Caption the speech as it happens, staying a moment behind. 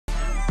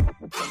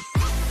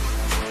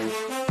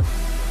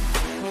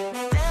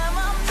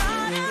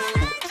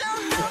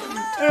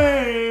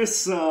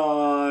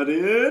saw,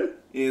 dude.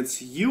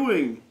 It's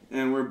UWING,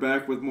 and we're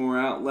back with more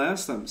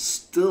Outlast. I'm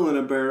still in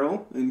a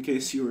barrel, in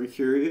case you were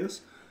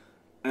curious.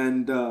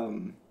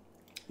 And,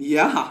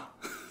 yeah.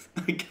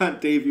 I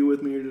got Davey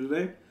with me here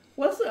today.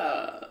 What's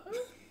up?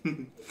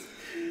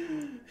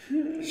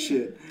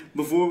 Shit.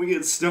 Before we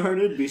get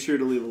started, be sure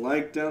to leave a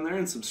like down there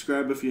and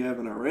subscribe if you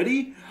haven't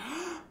already.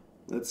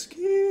 Let's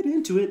get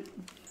into it.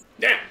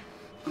 Yeah.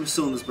 I'm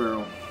still in this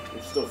barrel.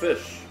 It's still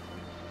fish.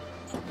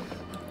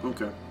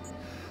 Okay.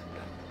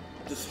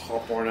 Just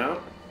hop on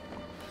out.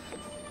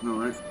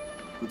 Alright.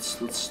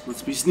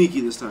 Let's be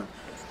sneaky this time.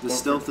 The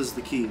stealth is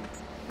the key.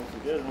 Don't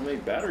forget how many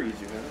batteries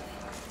you have.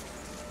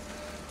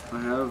 I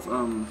have,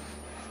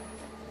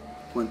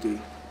 plenty,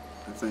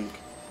 I think.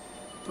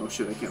 Oh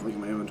shit, I can't look at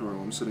my inventory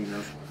while I'm sitting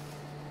there.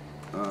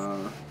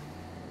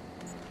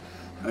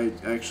 I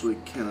actually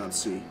cannot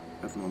see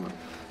at the moment.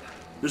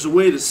 There's a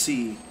way to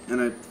see,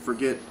 and I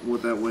forget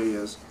what that way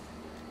is.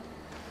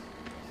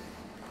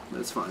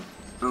 That's fine.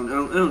 I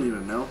don't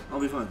even know. I'll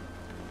be fine.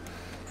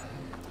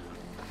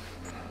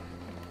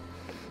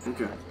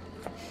 Okay.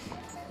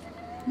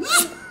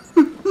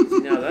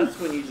 Now that's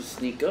when you just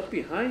sneak up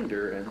behind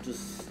her and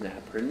just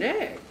snap her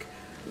neck.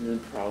 And then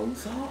problem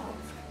solved.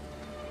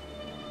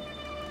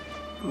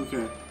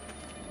 Okay.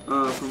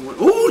 From what?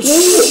 Oh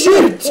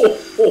shit!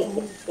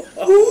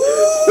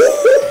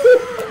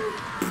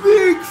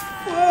 Big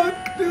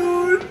fuck,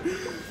 dude!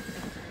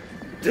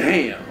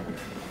 Damn!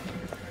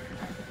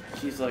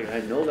 She's like, I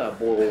know that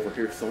boy over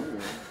here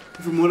somewhere.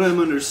 From what I'm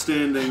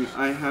understanding,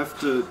 I have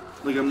to,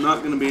 like, I'm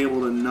not gonna be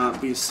able to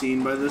not be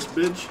seen by this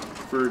bitch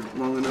for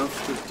long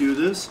enough to do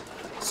this.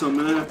 So I'm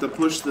gonna have to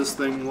push this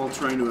thing while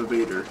trying to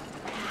evade her.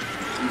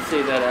 You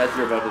say that as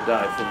you're about to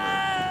die somewhere.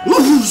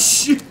 Oh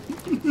shit!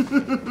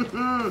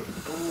 Oh,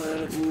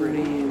 that's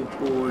pretty. Oh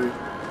boy.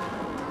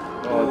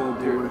 Oh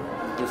boy.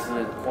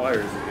 Dissonant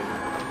choirs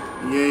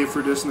again. Yay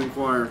for dissonant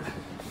choir.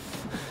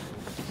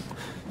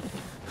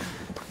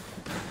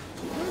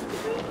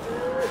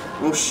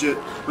 Oh shit.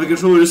 My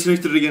controller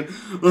disconnected again.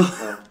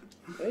 Oh.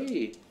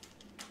 Hey.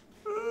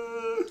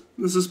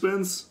 The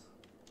suspense.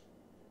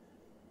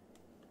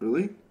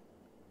 Really?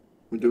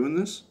 We're doing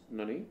this?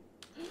 Nani?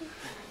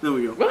 There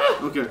we go.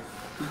 Ah! Okay.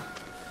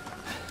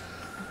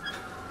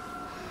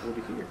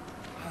 Over here.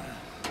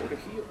 Over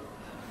here.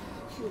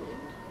 Healing.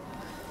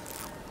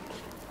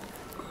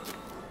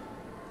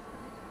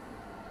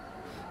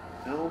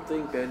 I don't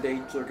think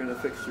band-aids are gonna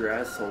fix your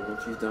asshole when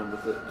she's done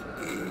with it.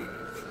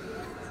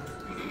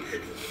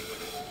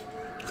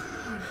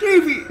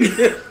 Davey!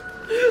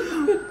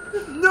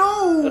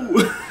 No!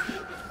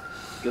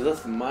 Because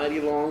that's a mighty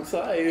long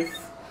scythe.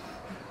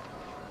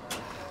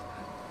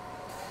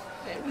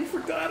 And we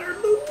forgot our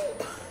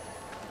loop.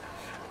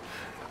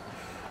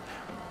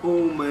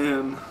 Oh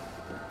man.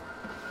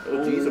 Oh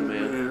jeez, oh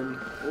man.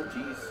 Oh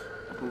jeez.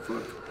 Oh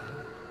fuck.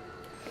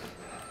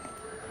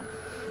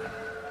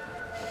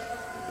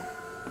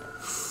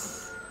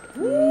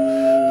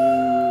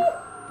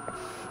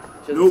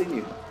 She hasn't Nope. seen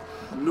you.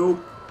 Nope.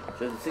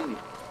 She hasn't seen you.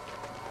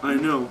 I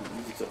know.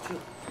 Music's so chill.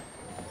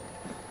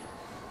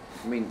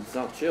 I mean, it's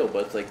not chill,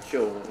 but it's like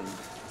chill and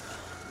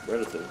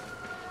relative.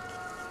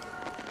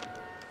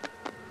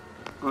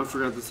 Oh, I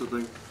forgot this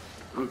thing.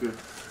 Okay.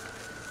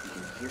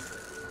 Here.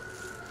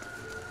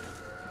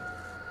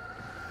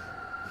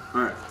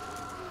 Alright.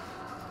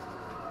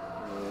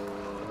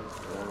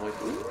 Going like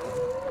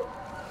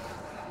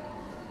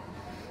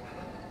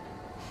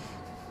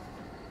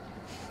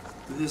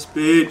This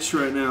bitch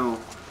right now.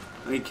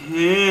 I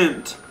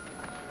can't.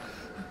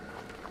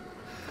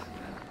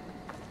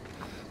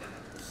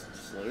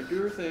 Just let her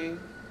do her thing.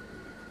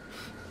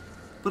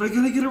 But I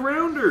gotta get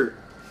around her.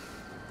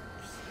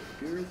 Just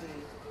let her do her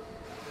thing.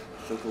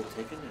 She'll go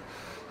take a nap.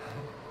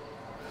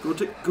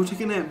 Go take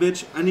a nap,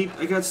 bitch.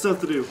 I got stuff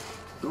to do.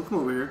 Don't come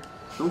over here.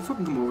 Don't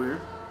fucking come over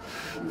here.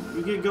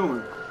 You get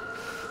going.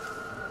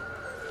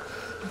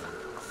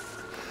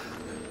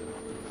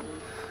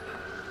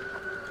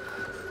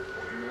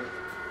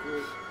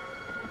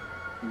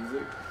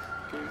 Music.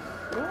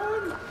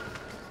 Run!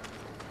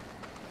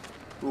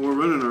 Well, we're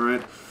running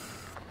alright.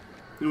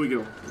 Here we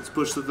go. Let's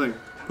push the thing.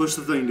 Push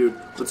the thing, dude.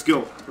 Let's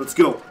go. Let's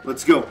go.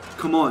 Let's go.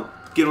 Come on.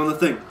 Get on the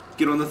thing.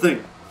 Get on the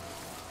thing.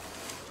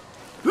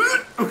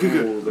 Okay,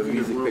 good. Oh, the Okay,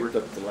 music good. picked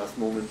up at the last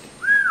moment.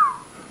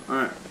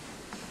 Alright.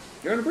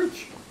 You're on a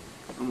bridge.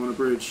 I'm on a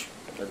bridge.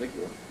 I think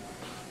you are.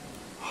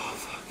 Oh,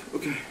 fuck.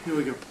 Okay, here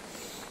we go.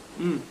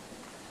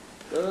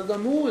 The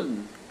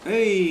moon.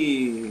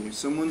 Hey,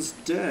 someone's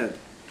dead.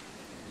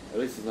 At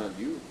least it's not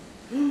you.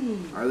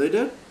 Are they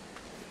dead?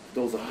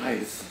 Those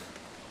eyes.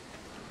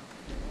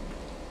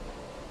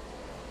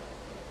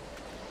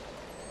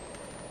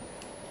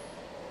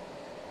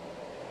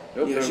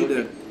 Nope, Yeah, they're she looking.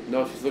 did.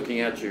 No, she's looking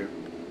at you.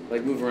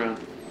 Like, move around.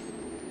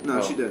 No,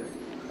 Oh. she did.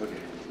 Okay.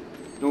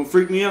 Don't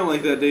freak me out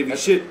like that, Davey.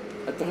 Shit.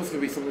 I thought it was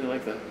gonna be something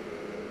like that.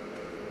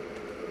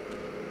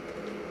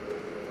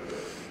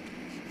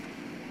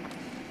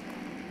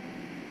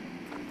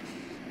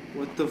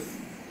 What the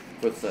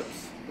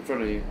Footsteps in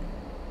front of you.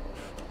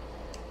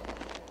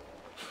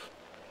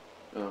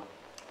 Oh.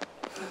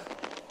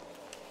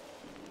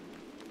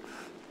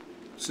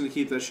 gonna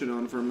keep that shit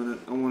on for a minute.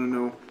 I want to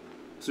know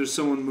if there's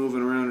someone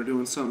moving around or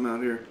doing something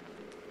out here.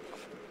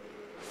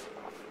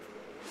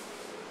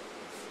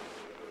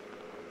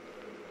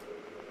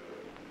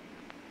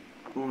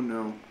 Oh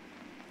no.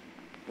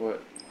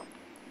 What?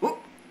 Oh!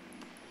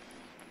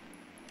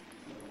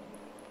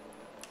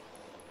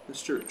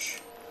 This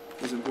church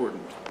is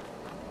important.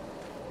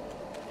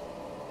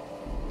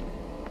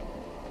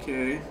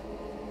 Okay.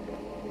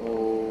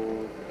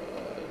 Oh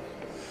god.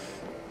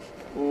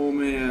 Oh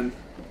man.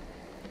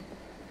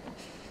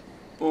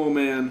 Oh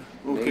man.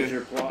 Okay.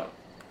 Major plot.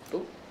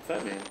 Oh,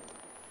 fat man.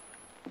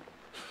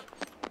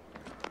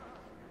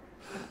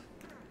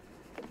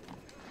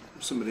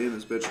 There's somebody in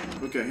this bitch.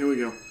 Okay, here we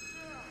go.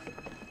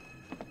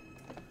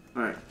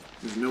 Alright.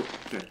 Nope.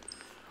 Okay.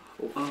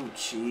 Oh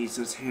jeez,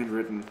 that's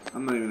handwritten.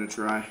 I'm not even gonna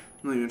try.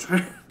 I'm not even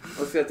gonna try.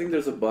 Okay, I think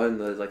there's a button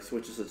that like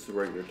switches it to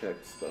regular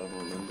text, but I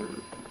don't remember.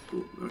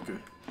 Ooh, okay.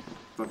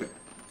 Fuck it.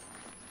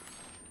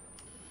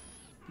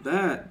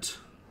 That.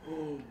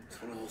 Oh, it's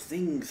one of those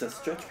things that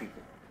stretch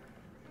people.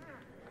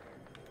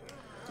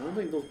 I don't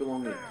think those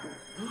belong to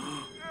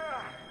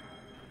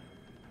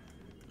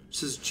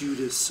This is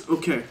Judas.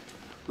 Okay.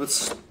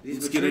 Let's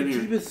get in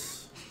here.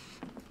 Judas.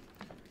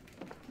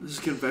 This is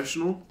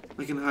confessional?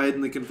 I can hide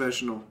in the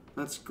confessional.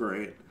 That's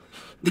great.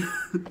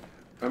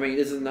 I mean,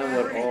 isn't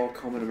that what all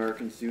common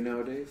Americans do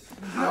nowadays?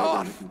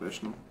 Hide in the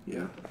confessional.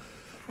 Yeah.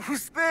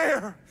 Who's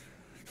there?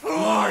 Who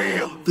are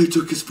you? They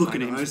took his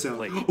fucking eyes out.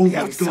 Oh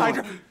my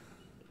god.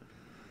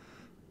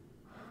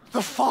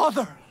 The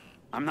father.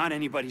 I'm not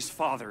anybody's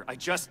father. I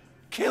just...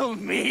 Kill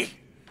me.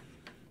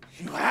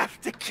 You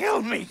have to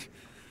kill me.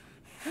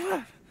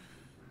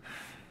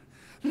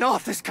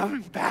 Noth is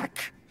coming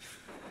back.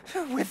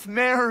 With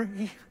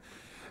Mary.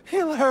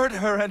 He'll hurt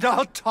her and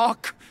I'll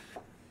talk.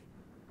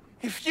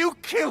 If you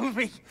kill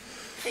me,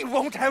 he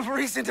won't have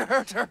reason to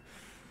hurt her.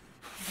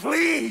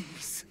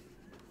 Please.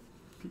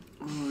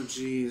 Oh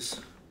jeez.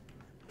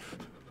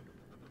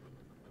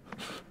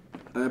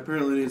 I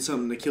apparently need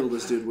something to kill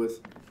this dude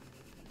with.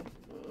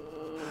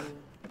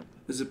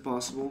 Is it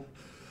possible?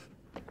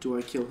 Do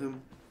I kill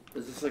him?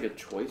 Is this like a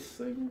choice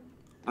thing?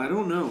 I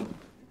don't know.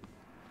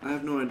 I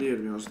have no idea,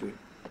 to be honest with you.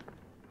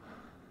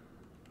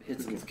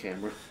 Hits his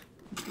camera.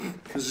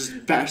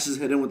 Just bashes his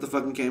head in with the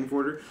fucking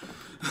camcorder.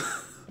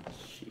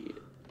 Shit.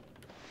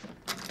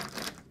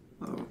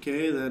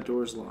 Okay, that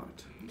door's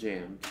locked.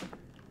 Jammed.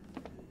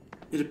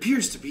 It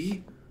appears to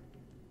be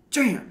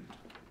jammed.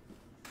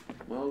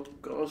 Well,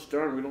 gosh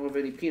darn, we don't have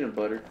any peanut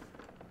butter.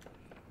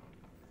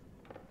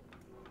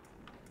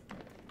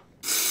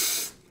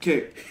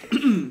 Okay.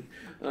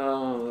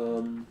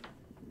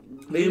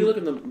 Maybe look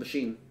in the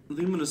machine. I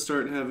think I'm gonna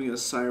start having a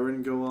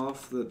siren go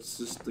off. That's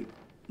just like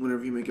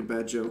whenever you make a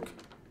bad joke.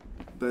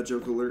 Bad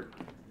joke alert.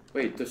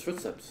 Wait, there's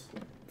footsteps.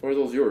 Or are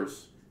those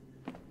yours?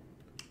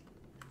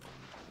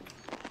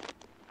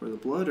 Or the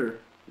blood, or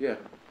Yeah.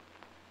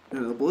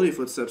 yeah, the bloody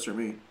footsteps are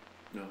me.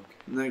 No. Okay.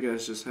 And that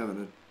guy's just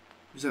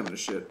he's having a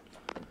shit.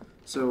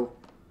 So,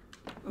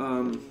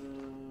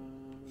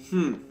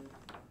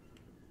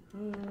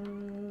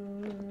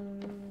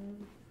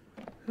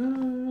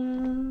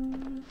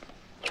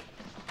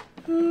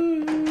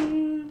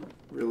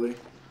 Really?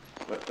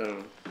 What? I don't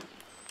know.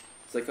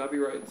 Is that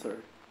copyright? Sorry.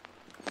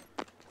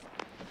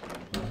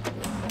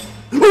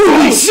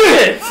 Holy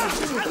shit!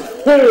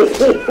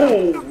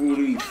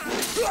 Holy!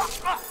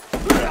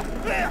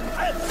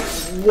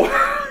 What?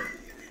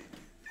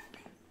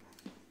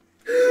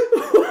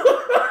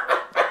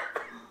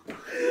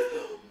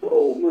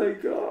 Oh my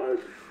god.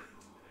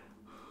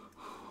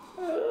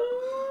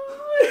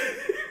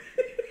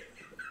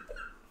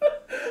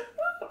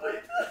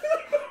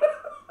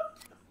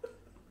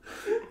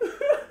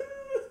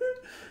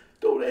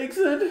 Don't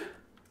exit.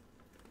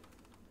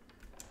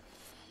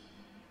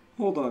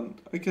 Hold on,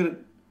 I gotta.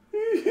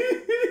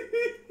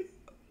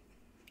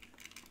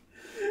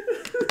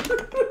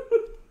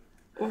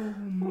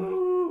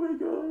 Oh my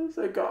gosh,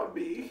 that got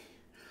me.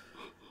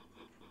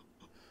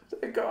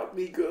 That got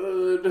me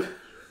good.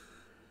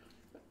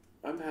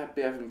 I'm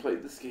happy I haven't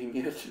played this game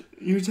yet.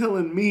 You're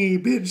telling me,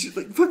 bitch,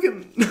 like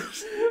fucking.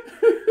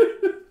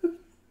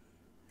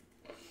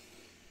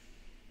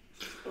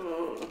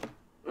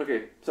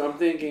 Okay, so I'm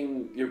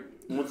thinking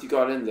once you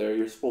got in there,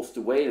 you're supposed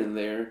to wait in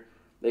there.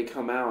 They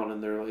come out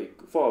and they're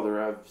like, "Father,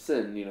 I've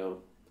sinned," you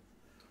know.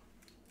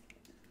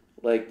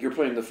 Like you're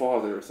playing the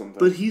father or something.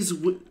 But he's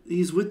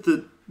with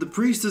the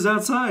priest is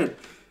outside.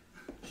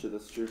 Shit,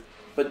 that's true.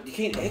 But you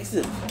can't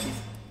exit.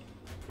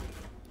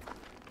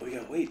 Oh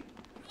yeah, wait.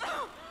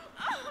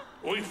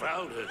 We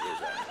found her,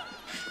 Dizzy.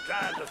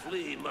 Trying to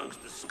flee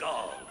amongst the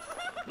skulls.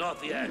 Not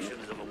the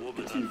actions of a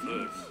woman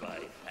unburdened by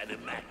an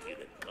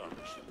immaculate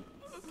conscience.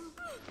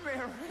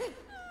 Mary.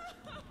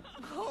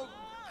 Oh,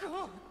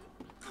 God.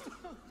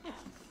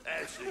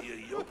 Actually, your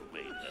yoke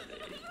mate,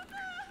 honey.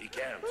 He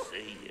can't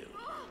see you.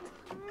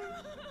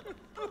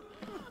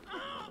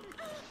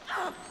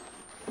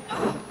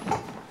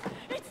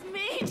 It's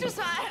me,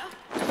 Josiah.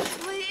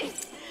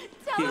 Please,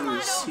 tell Can't him really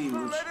I see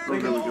don't. much. Let her Oh,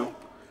 there we go. go.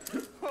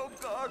 Oh,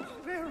 God,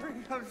 Mary,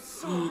 I'm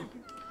sorry.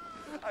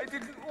 I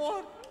didn't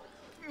want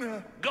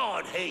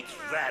God hates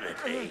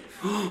vanity.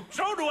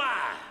 So do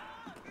I.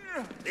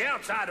 The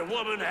outsider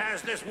woman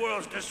has this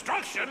world's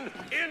destruction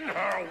in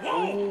her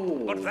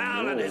womb. But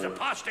Val and his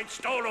apostate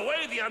stole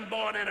away the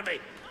unborn enemy.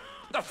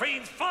 The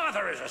fiend's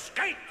father has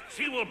escaped.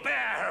 She will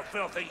bear her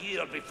filthy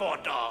yield before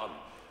dawn.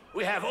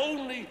 We have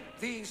only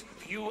these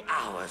few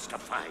hours to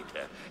find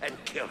her and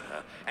kill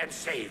her and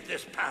save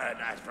this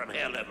paradise from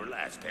hell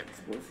everlasting.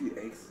 What if you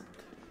exit?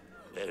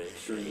 Where is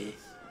she?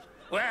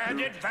 Where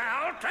did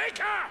Val take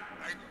her?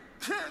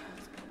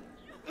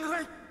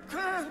 I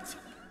can't.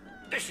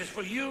 This is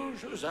for you,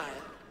 Josiah.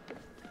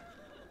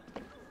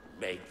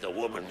 Make the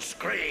woman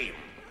scream.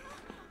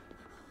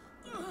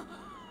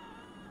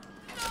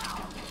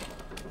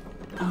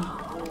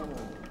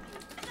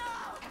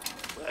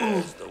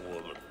 Where's the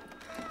woman?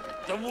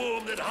 The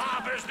womb that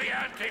harbors the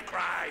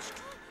Antichrist.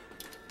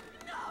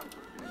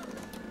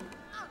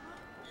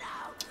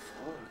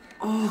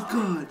 Oh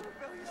God.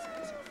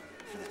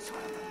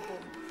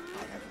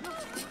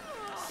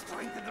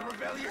 Strengthen the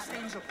rebellious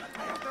angel. I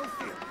have no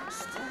fear.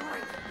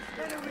 Strength.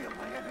 Enemy of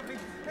my enemy.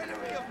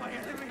 Enemy of my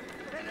enemy.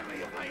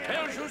 Enemy of my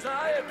Tell enemy.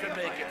 Josiah to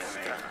make it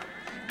stop.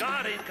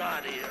 God ain't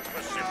got ears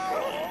for simple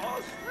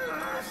laws.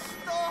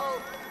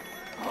 Stop!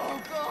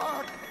 Oh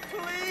God,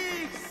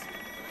 please!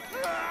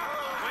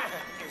 Where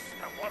is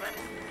the woman?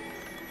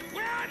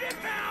 Where did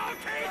Val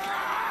take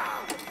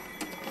her?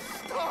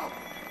 Stop!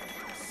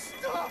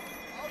 Stop!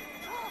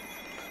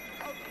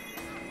 I'll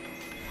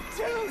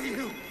tell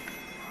you!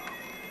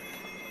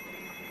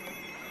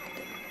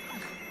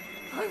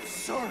 I'm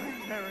sorry,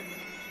 Mary.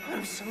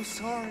 I'm so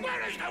sorry.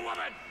 Where is the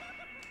woman?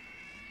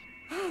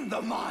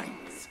 The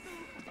mines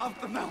of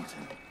the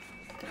mountain.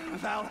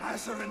 Val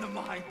has her in the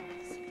mines.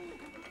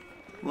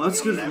 Well,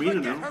 that's good for me to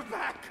Never get know. her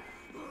back.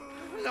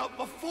 Not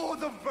before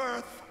the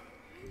birth.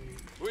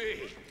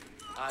 We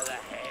are the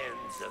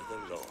hands of the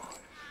Lord.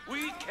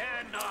 We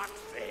cannot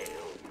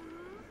fail.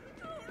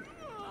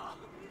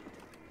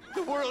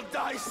 The world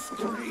dies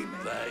screaming.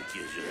 Thank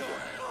you,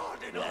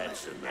 Josiah.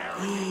 That's enough.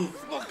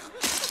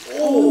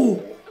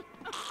 Oh!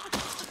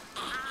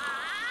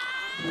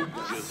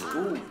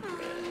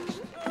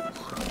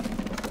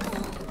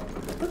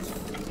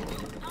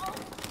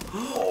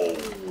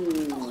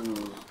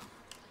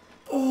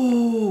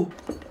 Oh!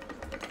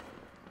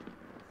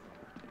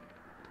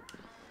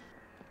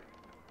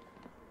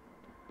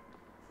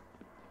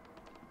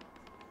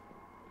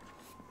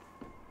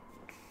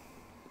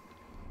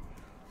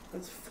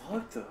 That's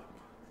fucked up.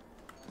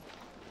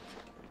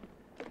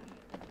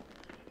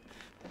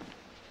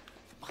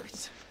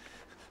 Mines.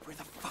 Where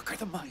the fuck are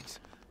the mines?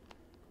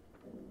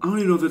 I don't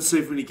even know if it's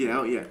safe for me to get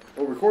out yet.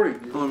 Oh, recording.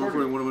 You're Oh, I'm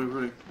recording. What am I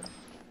recording?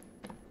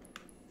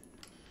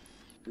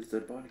 His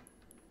dead body.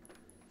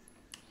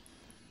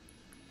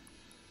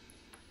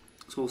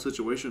 This whole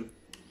situation.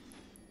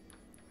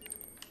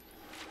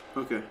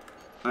 Okay.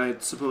 I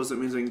suppose that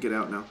means I can get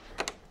out now.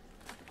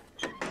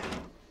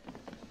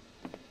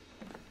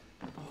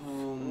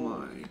 Oh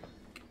my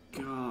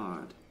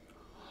God.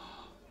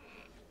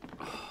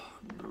 Oh,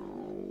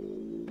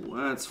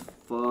 no. That's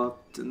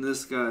fucked. And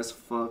this guy's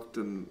fucked.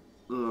 And.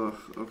 Ugh.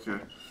 Okay.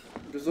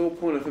 Because the whole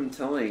point of him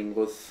telling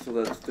was so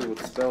that they would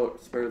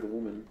spare the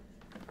woman.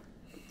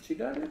 She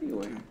died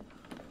anyway.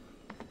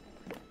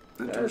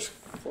 That That door's. is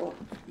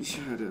fucked.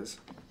 Yeah, it is.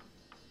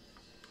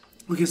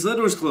 Okay, so that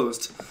door's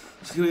closed.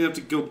 Just gonna have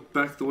to go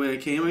back the way I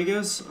came, I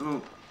guess? I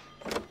don't...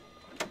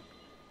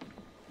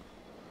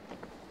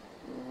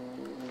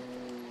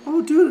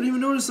 Oh, dude, I didn't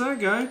even notice that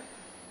guy.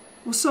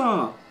 What's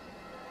up?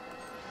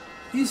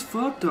 He's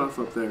fucked off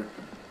up there.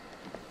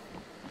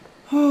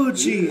 Oh,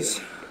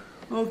 jeez.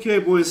 Okay,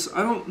 boys,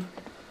 I don't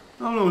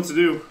know what to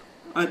do.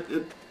 I'm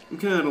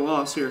kind of at a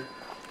loss here.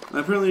 I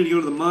apparently need to go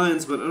to the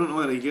mines, but I don't know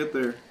how to get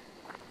there.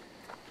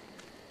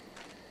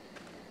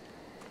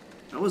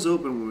 That was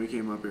open when we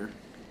came up here.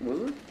 Was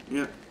it?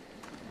 Yeah.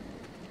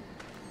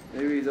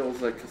 Maybe that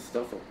was like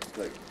stuff up,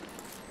 like.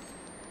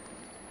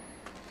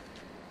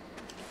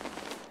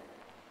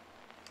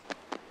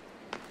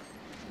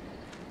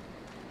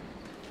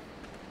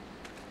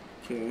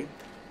 Okay.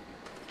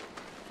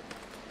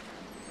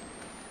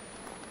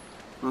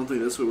 I don't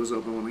think this way was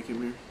open when I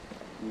came here.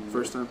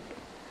 First time.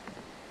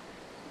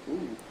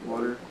 Ooh,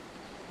 Water.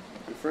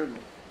 Your friend.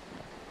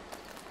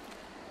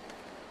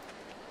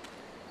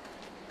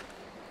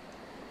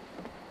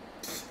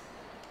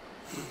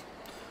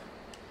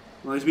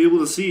 I like to be able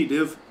to see,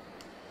 Div.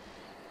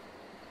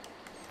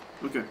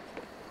 Okay.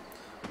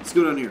 Let's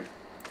go down here.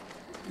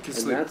 Because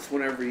And like, that's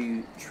whenever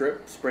you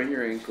trip, sprain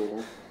your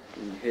ankle,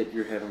 and hit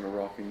your head on a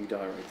rock and you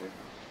die right there.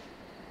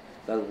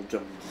 That little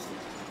jump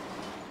distance.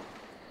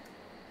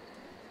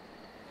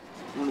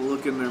 I want to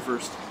look in there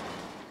first.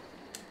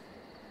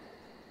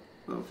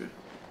 Okay.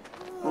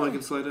 Oh, I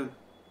can slide in.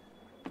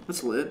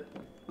 That's lit.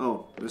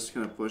 Oh, just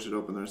kind of push it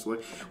open there. So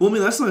like, well, I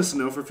mean, that's nice to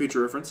know for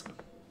future reference.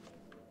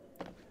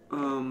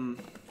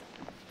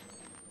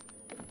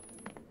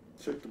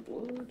 Check the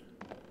blood.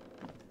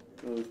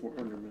 Oh, there's more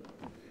undermint.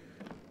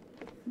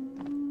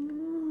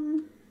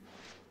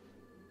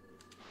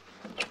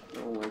 I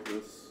don't like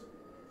this.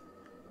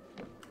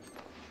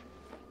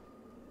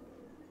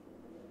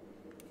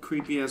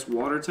 creepy ass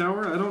water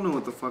tower. I don't know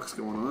what the fuck's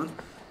going on.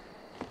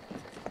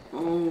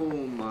 Oh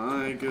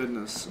my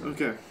goodness.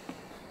 Okay.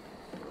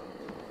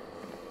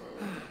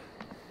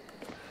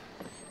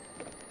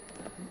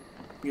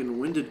 I'm getting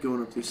winded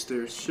going up these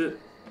stairs. Shit.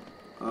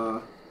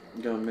 You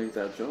gotta make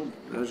that jump.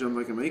 That jump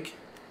I can make?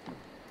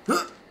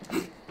 Not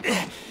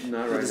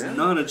right That is now.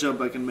 not a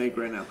jump I can make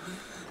right now.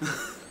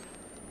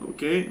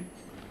 Okay.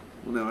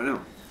 Well, now I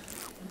know.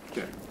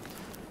 Okay.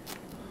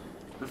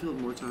 I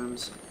failed more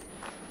times.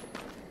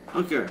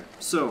 Okay,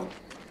 so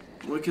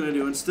what can I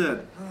do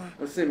instead?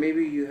 I'd say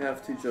maybe you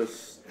have to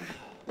just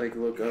like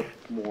look up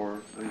more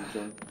when you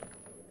jump.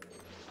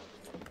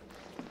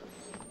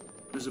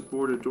 There's a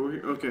boarded door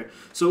here. Okay,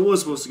 so it was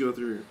supposed to go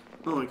through here.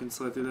 Oh, I can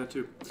slide through that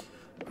too.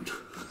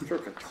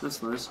 Shortcuts.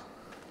 That's nice.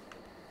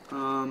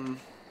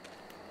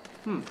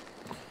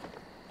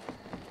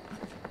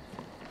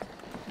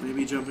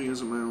 Maybe jumping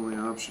isn't my only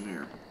option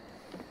here.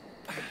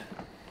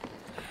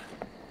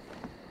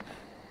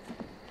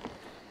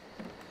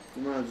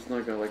 You might have just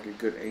not got like a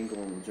good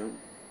angle on the jump.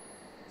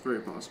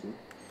 Very possible.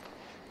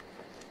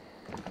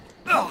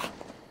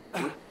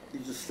 You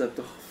just stepped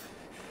off.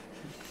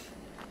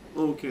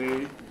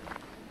 Okay.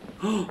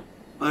 Oh,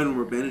 I have no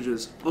more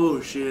bandages. Oh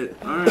shit.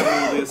 Alright,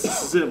 well, this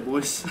is it,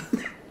 boys.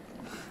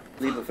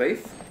 Leap of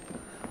faith?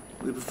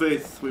 Leap of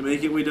faith. We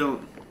make it, we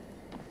don't.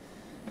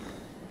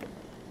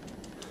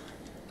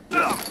 We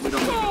don't make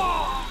it.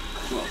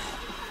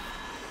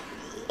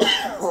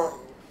 Well.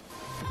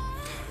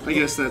 I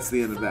guess that's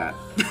the end of that.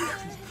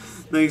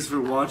 Thanks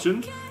for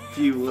watching. If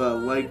you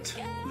liked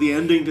the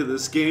ending to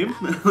this game,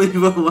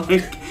 leave a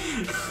like.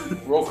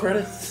 Roll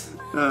credits.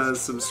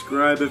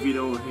 Subscribe if you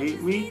don't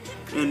hate me,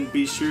 and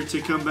be sure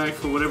to come back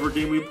for whatever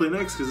game we play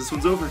next, because this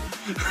one's over.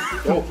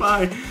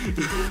 Bye.